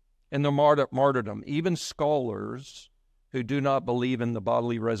 In their martyrdom, even scholars who do not believe in the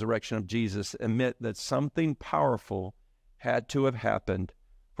bodily resurrection of Jesus admit that something powerful had to have happened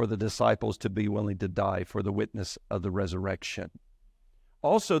for the disciples to be willing to die for the witness of the resurrection.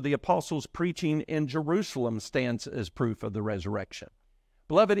 Also, the apostles' preaching in Jerusalem stands as proof of the resurrection.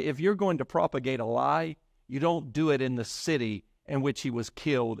 Beloved, if you're going to propagate a lie, you don't do it in the city in which he was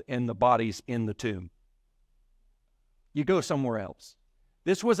killed and the body's in the tomb. You go somewhere else.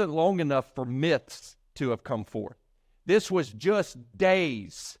 This wasn't long enough for myths to have come forth. This was just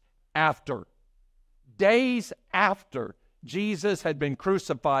days after Jesus had been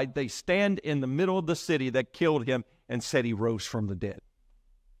crucified. They stand in the middle of the city that killed him and said he rose from the dead,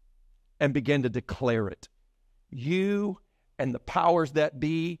 and began to declare it. You and the powers that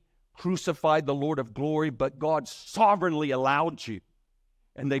be crucified the Lord of glory, but God sovereignly allowed you.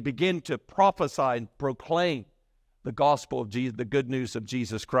 And they begin to prophesy and proclaim the gospel of Jesus, the good news of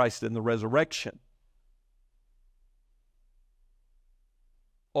Jesus Christ and the resurrection.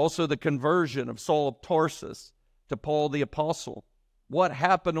 Also, the conversion of Saul of Tarsus to Paul the Apostle. What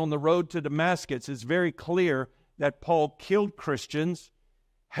happened on the road to Damascus is very clear that Paul killed Christians,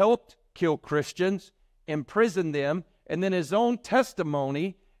 helped kill Christians, imprisoned them, and then his own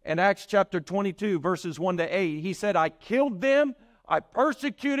testimony in Acts chapter 22, verses 1 to 8, he said, I killed them, I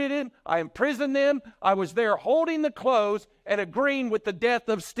persecuted them, I imprisoned them, I was there holding the clothes and agreeing with the death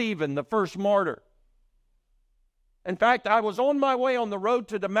of Stephen, the first martyr. In fact, I was on my way on the road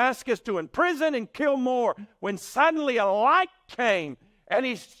to Damascus to imprison and kill more when suddenly a light came and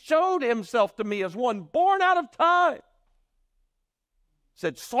he showed himself to me as one born out of time.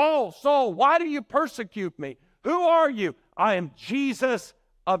 Said, Saul, Saul, why do you persecute me? Who are you? I am Jesus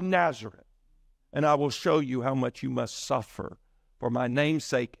of Nazareth, and I will show you how much you must suffer for my name's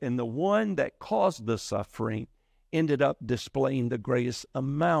sake. And the one that caused the suffering ended up displaying the greatest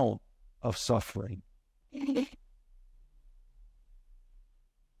amount of suffering.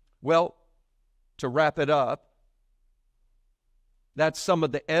 Well, to wrap it up, that's some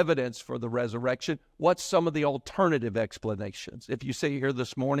of the evidence for the resurrection. What's some of the alternative explanations? If you sit here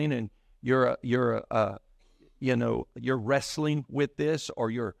this morning and you're wrestling with this, or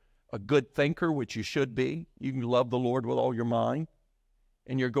you're a good thinker, which you should be, you can love the Lord with all your mind,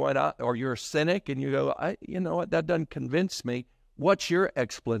 and you're going out, or you're a cynic and you go, that doesn't convince me. What's your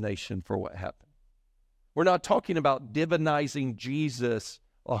explanation for what happened? We're not talking about divinizing Jesus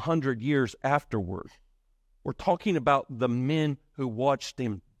 100 years afterward. We're talking about the men who watched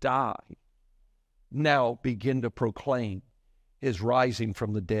him die now begin to proclaim his rising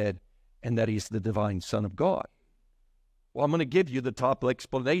from the dead and that he's the divine Son of God. Well, I'm going to give you the top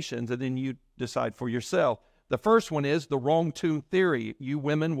explanations, and then you decide for yourself. The first one is the wrong tomb theory. You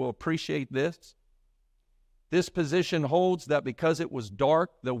women will appreciate this. This position holds that because it was dark,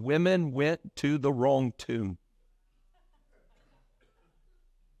 the women went to the wrong tomb.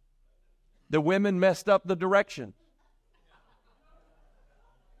 The women messed up the direction.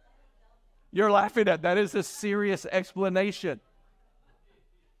 You're laughing at that. Is a serious explanation.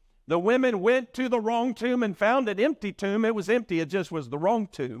 The women went to the wrong tomb and found an empty tomb. It was empty. It just was the wrong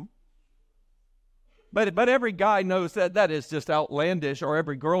tomb. But every guy knows that is just outlandish, or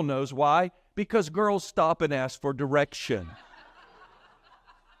every girl knows why. Because girls stop and ask for direction.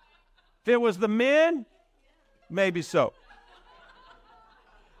 If it was the men, maybe so.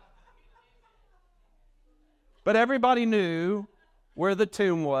 But everybody knew where the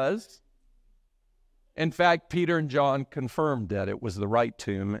tomb was. In fact, Peter and John confirmed that it was the right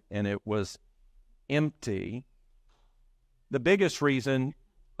tomb and it was empty. The biggest reason,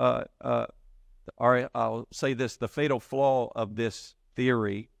 I'll say this, the fatal flaw of this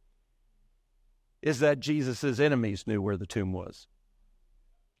theory is that Jesus' enemies knew where the tomb was.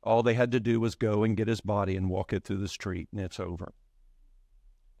 All they had to do was go and get his body and walk it through the street, and it's over.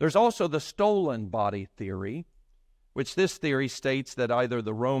 There's also the stolen body theory, which this theory states that either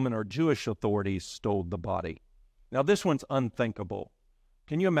the Roman or Jewish authorities stole the body. Now, this one's unthinkable.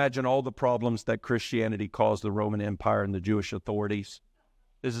 Can you imagine all the problems that Christianity caused the Roman Empire and the Jewish authorities?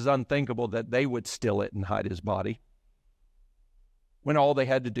 This is unthinkable that they would steal it and hide his body, when all they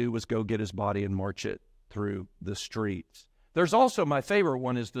had to do was go get his body and march it through the streets. There's also, my favorite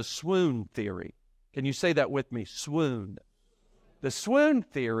one is the swoon theory. Can you say that with me? Swoon. The swoon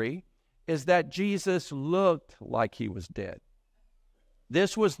theory is that Jesus looked like he was dead.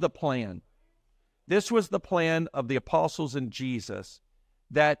 This was the plan. This was the plan of the apostles and Jesus,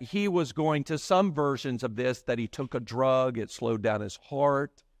 that he was going to, some versions of this, that he took a drug, it slowed down his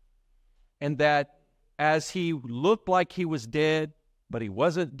heart, and that as he looked like he was dead, but he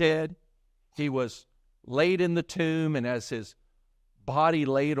wasn't dead, he was laid in the tomb, and as his body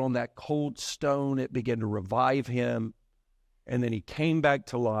laid on that cold stone, it began to revive him, and then he came back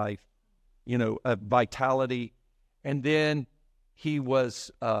to life, vitality, and then he was,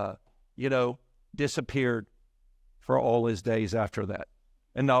 disappeared for all his days after that,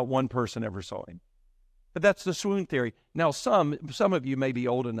 and not one person ever saw him. But that's the swoon theory. Now, some of you may be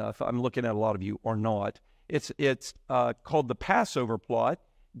old enough, I'm looking at a lot of you, or not. It's called the Passover plot,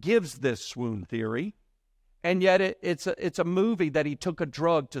 gives this swoon theory, and yet it's a movie that he took a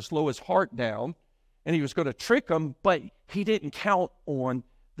drug to slow his heart down, and he was going to trick him, but he didn't count on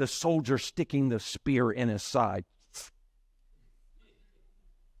the soldier sticking the spear in his side.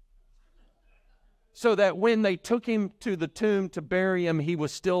 So that when they took him to the tomb to bury him, he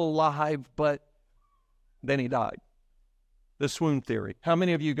was still alive, but then he died. The swoon theory. How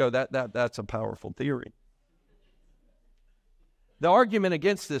many of you go, that's a powerful theory? The argument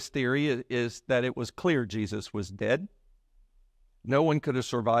against this theory is that it was clear Jesus was dead. No one could have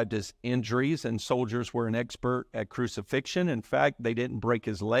survived his injuries, and soldiers were an expert at crucifixion. In fact, they didn't break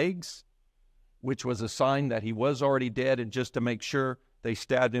his legs, which was a sign that he was already dead, and just to make sure, they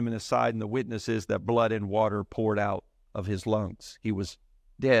stabbed him in the side, and the witness is that blood and water poured out of his lungs. He was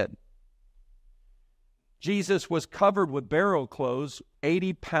dead. Jesus was covered with burial clothes,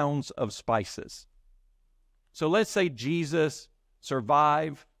 80 pounds of spices. So let's say Jesus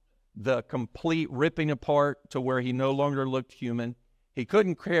survived the complete ripping apart to where he no longer looked human. He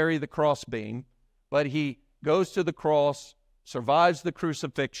couldn't carry the crossbeam, but he goes to the cross, survives the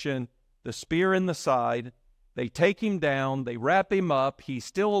crucifixion, the spear in the side. They take him down, they wrap him up, he's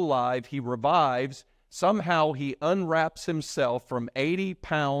still alive, he revives. Somehow he unwraps himself from 80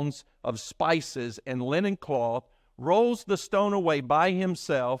 pounds of spices and linen cloth, rolls the stone away by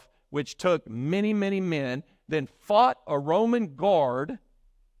himself, which took many, many men, then fought a Roman guard,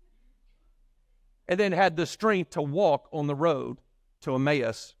 and then had the strength to walk on the road to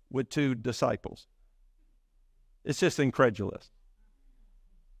Emmaus with 2 disciples. It's just incredulous.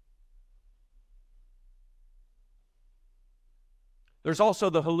 There's also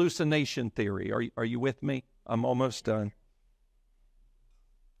the hallucination theory. Are you with me? I'm almost done.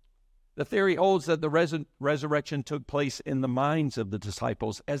 The theory holds that the resurrection took place in the minds of the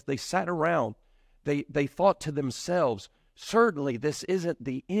disciples as they sat around. They thought to themselves, certainly this isn't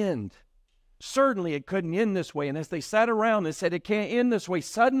the end. Certainly it couldn't end this way. And as they sat around and said it can't end this way,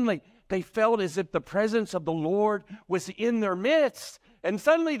 suddenly they felt as if the presence of the Lord was in their midst. And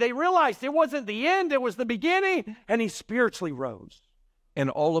suddenly they realized it wasn't the end, it was the beginning. And he spiritually rose in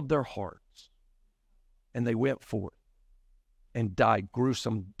all of their hearts. And they went forth and died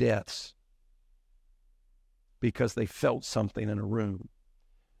gruesome deaths because they felt something in a room.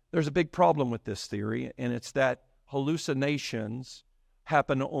 There's a big problem with this theory, and it's that hallucinations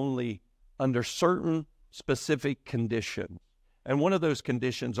happen only under certain specific conditions. And one of those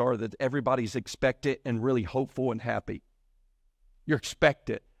conditions are that everybody's expectant and really hopeful and happy. You're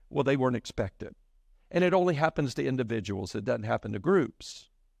expectant. Well, they weren't expectant. And it only happens to individuals. It doesn't happen to groups.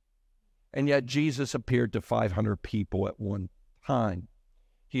 And yet Jesus appeared to 500 people at one time.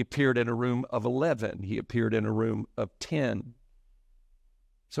 He appeared in a room of 11. He appeared in a room of 10.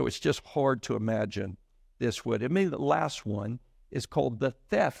 So it's just hard to imagine this would. The last one is called the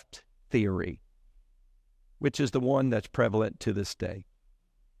theft theory, which is the one that's prevalent to this day,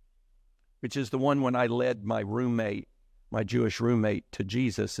 which is the one when I led my roommate, my Jewish roommate, to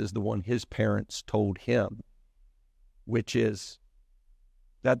Jesus, is the one his parents told him which is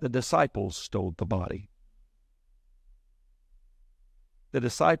that the disciples stole the body. The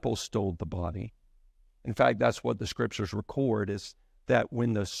disciples stole the body. In fact, that's what the scriptures record, is that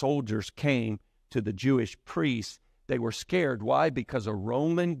when the soldiers came to the Jewish priests, they were scared. Why? Because a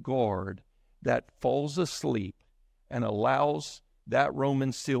Roman guard that falls asleep and allows that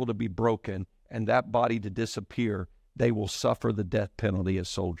Roman seal to be broken and that body to disappear, they will suffer the death penalty as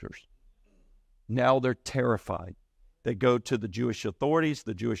soldiers. Now they're terrified. They go to the Jewish authorities.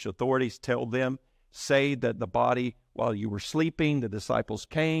 The Jewish authorities tell them, say that the body, while you were sleeping, the disciples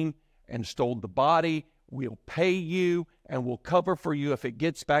came and stole the body. We'll pay you and we'll cover for you. If it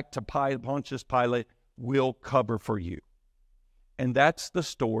gets back to Pontius Pilate, we'll cover for you. And that's the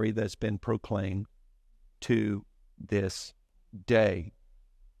story that's been proclaimed to this day.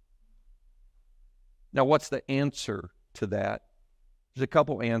 Now, what's the answer to that? There's a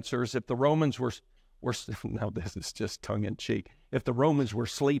couple answers. If the Romans were now this is just tongue-in-cheek. If the Romans were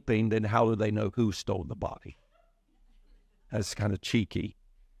sleeping, then how do they know who stole the body? That's kind of cheeky.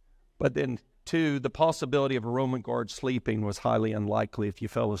 But then, two, the possibility of a Roman guard sleeping was highly unlikely. If you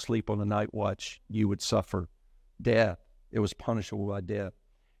fell asleep on a night watch, you would suffer death. It was punishable by death.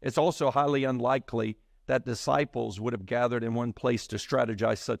 It's also highly unlikely that disciples would have gathered in one place to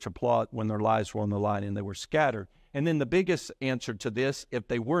strategize such a plot when their lives were on the line and they were scattered. And then the biggest answer to this, if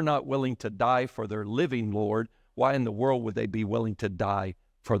they were not willing to die for their living Lord, why in the world would they be willing to die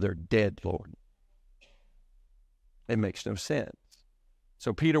for their dead Lord? It makes no sense.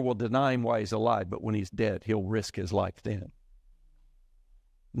 So Peter will deny him while he's alive, but when he's dead, he'll risk his life then.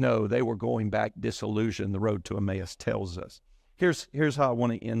 No, they were going back disillusioned. The road to Emmaus tells us. Here's how I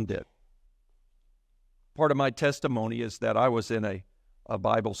want to end it. Part of my testimony is that I was in a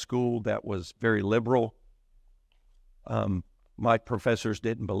Bible school that was very liberal. My professors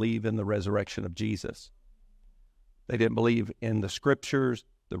didn't believe in the resurrection of Jesus. They didn't believe in the scriptures,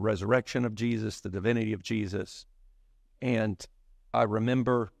 the resurrection of Jesus, the divinity of Jesus. And I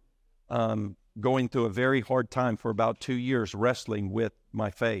remember going through a very hard time for about 2 years wrestling with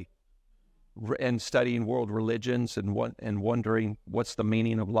my faith and studying world religions and wondering what's the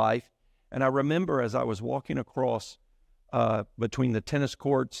meaning of life. And I remember as I was walking across between the tennis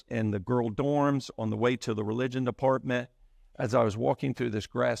courts and the girl dorms on the way to the religion department, as I was walking through this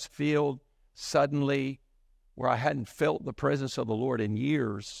grass field, suddenly, where I hadn't felt the presence of the Lord in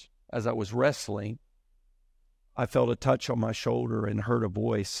years, as I was wrestling, I felt a touch on my shoulder and heard a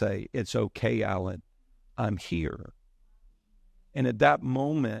voice say, "It's okay, Alan, I'm here." And at that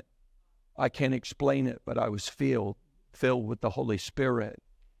moment, I can't explain it, but I was filled with the Holy Spirit.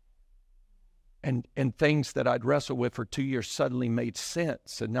 And things that I'd wrestled with for 2 years suddenly made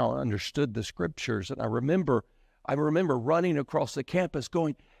sense, and now I understood the scriptures. And I remember running across the campus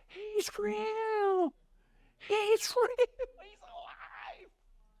going, "He's real! He's real! He's alive!"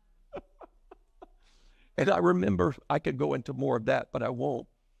 And I remember, I could go into more of that, but I won't.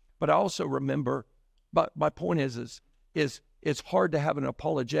 But I also remember, but my point is it's hard to have an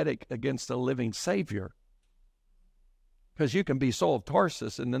apologetic against a living Savior. Because you can be Saul of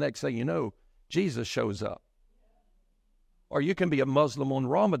Tarsus, and the next thing you know, Jesus shows up. Or you can be a Muslim on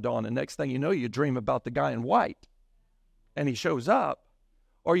Ramadan, and next thing you know, you dream about the guy in white, and he shows up.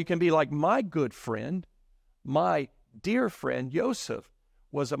 Or you can be like my good friend, my dear friend, Yosef,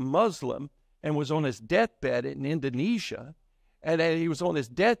 was a Muslim and was on his deathbed in Indonesia. And he was on his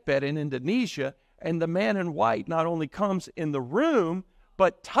deathbed in Indonesia, and the man in white not only comes in the room,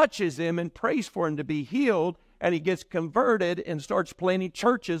 but touches him and prays for him to be healed. And he gets converted and starts planting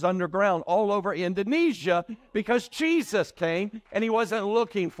churches underground all over Indonesia because Jesus came and he wasn't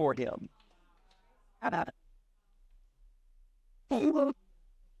looking for him.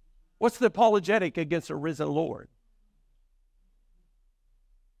 What's the apologetic against a risen Lord?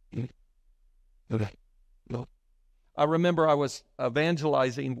 I remember I was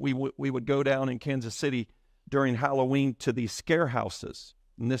evangelizing. We would go down in Kansas City during Halloween to these scare houses.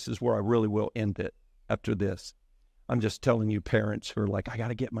 And this is where I really will end it. After this, I'm just telling you parents who are like, I got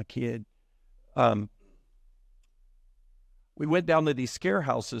to get my kid. We went down to these scare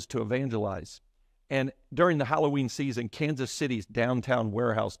houses to evangelize. And during the Halloween season, Kansas City's downtown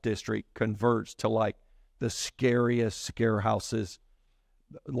warehouse district converts to like the scariest scare houses,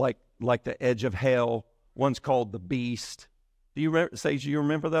 like the edge of hell. One's called the Beast. Do you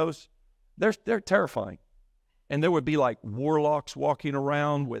remember those? They're terrifying. And there would be like warlocks walking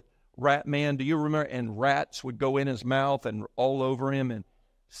around with Rat Man, do you remember? And rats would go in his mouth and all over him, and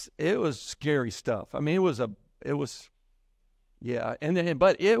it was scary stuff. I mean, but it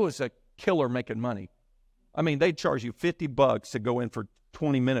was a killer making money. I mean, they'd charge you $50 to go in for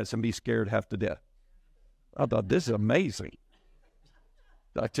 20 minutes and be scared half to death. I thought, this is amazing.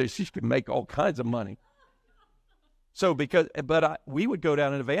 I tell you, she could make all kinds of money. So we would go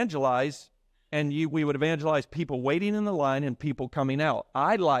down and evangelize, and we would evangelize people waiting in the line and people coming out.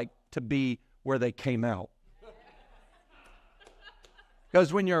 I like to be where they came out.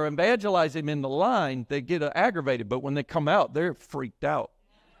 Because when you're evangelizing in the line, they get aggravated, but when they come out, they're freaked out.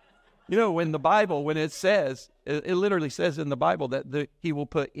 You know, in the Bible, when it says, it literally says in the Bible that he will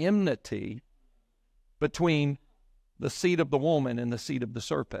put enmity between the seed of the woman and the seed of the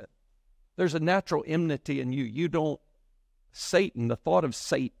serpent. There's a natural enmity in you. The thought of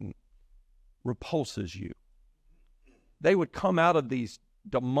Satan repulses you. They would come out of these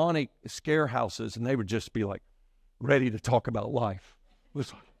demonic scare houses and they would just be like ready to talk about life.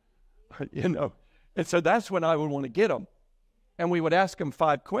 You know, and so that's when I would want to get them. And we would ask them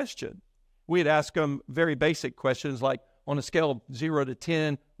 5 questions. We'd ask them very basic questions like, on a scale of 0 to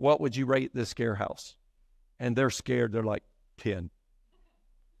 10, what would you rate this scare house? And they're scared. They're like, 10.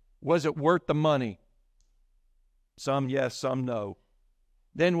 Was it worth the money? Some yes, some no.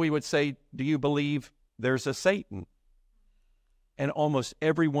 Then we would say, do you believe there's a Satan? And almost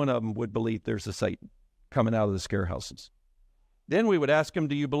every one of them would believe there's a Satan coming out of the scare houses. Then we would ask them,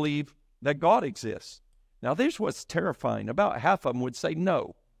 do you believe that God exists? Now, this what's terrifying. About half of them would say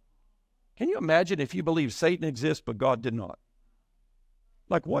no. Can you imagine if you believe Satan exists but God did not?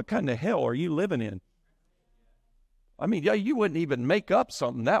 Like, what kind of hell are you living in? I mean, yeah, you wouldn't even make up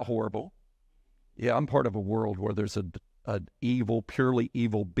something that horrible. Yeah, I'm part of a world where there's an evil, purely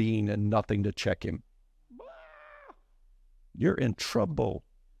evil being and nothing to check him. You're in trouble.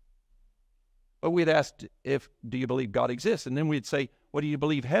 But we'd ask, do you believe God exists? And then we'd say, well, do you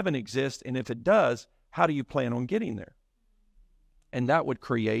believe heaven exists? And if it does, how do you plan on getting there? And that would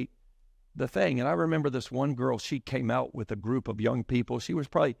create the thing. And I remember this one girl, she came out with a group of young people. She was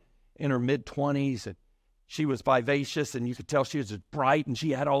probably in her mid-20s, and she was vivacious, and you could tell she was just bright, and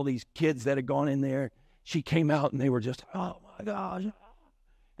she had all these kids that had gone in there. She came out, and they were just, oh, my gosh.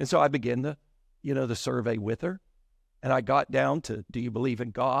 And so I began the survey with her, and I got down to, do you believe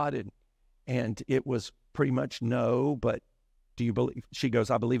in God? And it was pretty much no, but do you believe? She goes,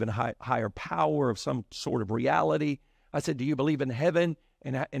 I believe in a higher power of some sort of reality. I said, do you believe in heaven?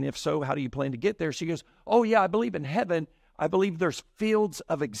 And if so, how do you plan to get there? She goes, oh, yeah, I believe in heaven. I believe there's fields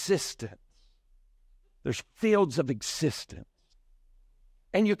of existence. There's fields of existence.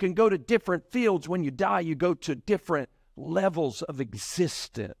 And you can go to different fields. When you die, you go to different levels of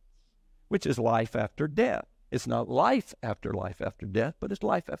existence, which is life after death. It's not life after death, but it's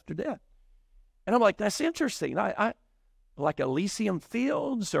life after death. And I'm like, that's interesting. I like Elysium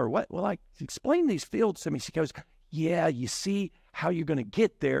fields or what? Well, explain these fields to me. She goes, yeah, you see how you're going to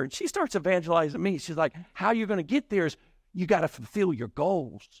get there. And she starts evangelizing me. She's like, how you're going to get there is you got to fulfill your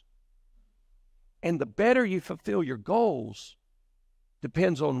goals. And the better you fulfill your goals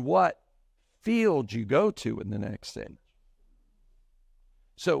depends on what field you go to in the next stage.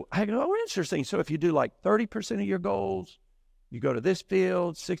 So I go, oh, interesting. So if you do like 30% of your goals, you go to this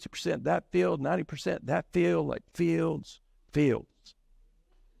field, 60% that field, 90% that field, like fields.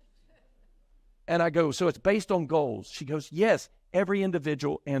 And I go, so it's based on goals. She goes, yes, every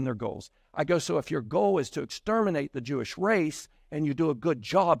individual and their goals. I go, so if your goal is to exterminate the Jewish race and you do a good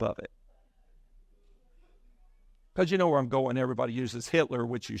job of it, because you know where I'm going, everybody uses Hitler,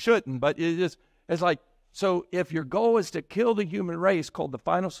 which you shouldn't, but it's like, so if your goal is to kill the human race, called the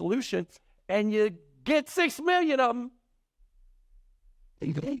final solution, and you get 6 million of them,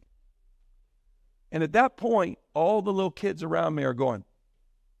 and at that point, all the little kids around me are going,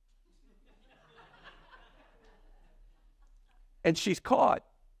 and she's caught.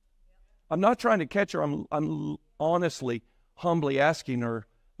 I'm not trying to catch her. I'm honestly, humbly asking her,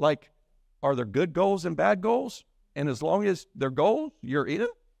 like, are there good goals and bad goals? And as long as they're goals, you're in?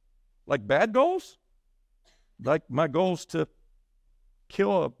 Like bad goals? Like my goal's to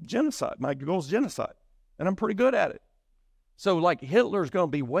kill a genocide. My goal's genocide. And I'm pretty good at it. So like Hitler's going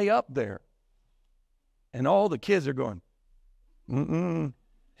to be way up there. And all the kids are going,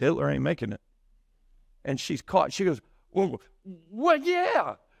 Hitler ain't making it. And she's caught. She goes, well,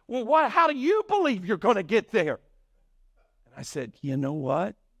 yeah. Well, how do you believe you're going to get there? And I said, you know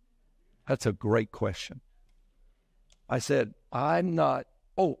what? That's a great question. I said, I'm not,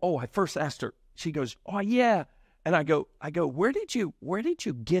 I first asked her. She goes, oh, yeah. And I go, where did you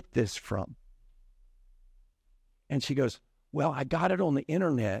get this from? And she goes, well, I got it on the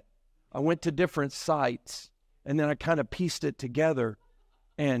internet. I went to different sites, and then I kind of pieced it together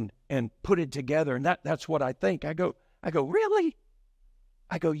and put it together. And that's what I think. I go, really?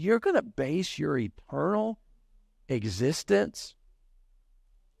 I go, you're going to base your eternal existence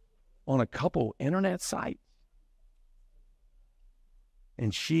on a couple internet sites.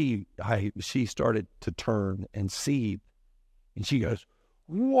 And she started to turn and see, and she goes,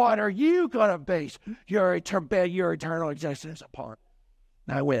 what are you going to base your eternal existence upon?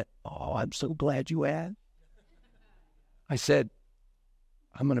 And I went, oh, I'm so glad you asked. I said,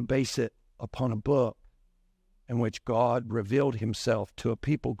 I'm going to base it upon a book in which God revealed himself to a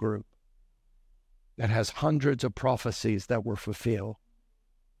people group that has hundreds of prophecies that were fulfilled,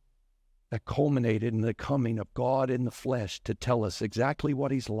 that culminated in the coming of God in the flesh to tell us exactly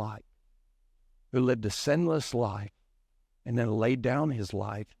what he's like, who lived a sinless life and then laid down his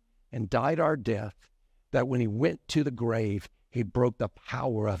life and died our death, that when he went to the grave, he broke the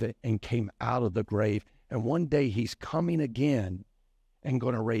power of it and came out of the grave. And one day he's coming again and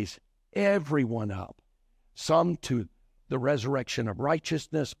going to raise everyone up, some to the resurrection of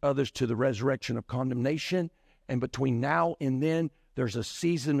righteousness, others to the resurrection of condemnation. And between now and then, there's a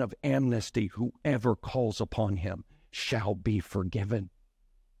season of amnesty. Whoever calls upon him shall be forgiven,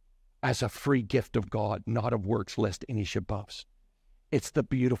 as a free gift of God, not of works, lest any should boast. It's the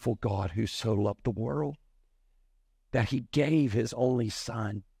beautiful God who so loved the world that he gave his only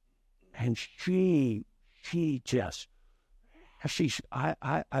son. And she just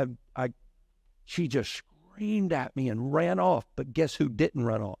screamed at me and ran off. But guess who didn't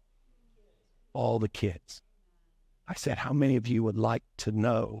run off? All the kids. I said, how many of you would like to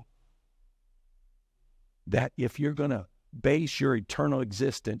know that if you're going to base your eternal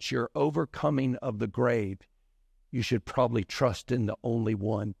existence, your overcoming of the grave, you should probably trust in the only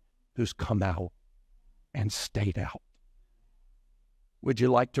one who's come out and stayed out? Would you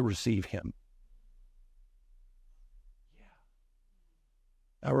like to receive him?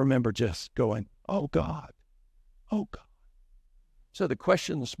 Yeah. I remember just going, oh God, oh God. So the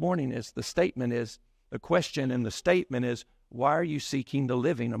question this morning is, the question and the statement is, why are you seeking the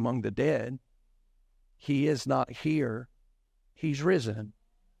living among the dead? He is not here. He's risen.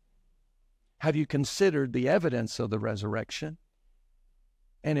 Have you considered the evidence of the resurrection?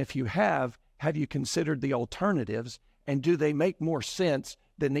 And if you have you considered the alternatives? And do they make more sense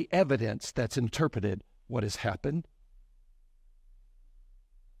than the evidence that's interpreted what has happened?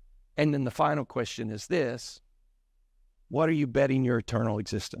 And then the final question is this: what are you betting your eternal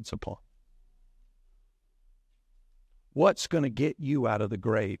existence upon? What's going to get you out of the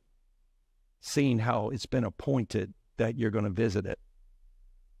grave, seeing how it's been appointed that you're going to visit it?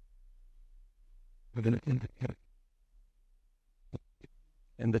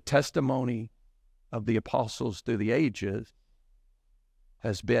 And the testimony of the apostles through the ages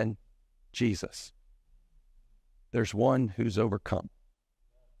has been Jesus. There's one who's overcome,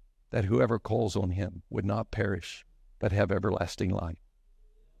 that whoever calls on him would not perish, but have everlasting life.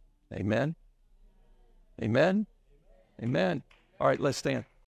 Amen? Amen? Amen. All right, let's stand.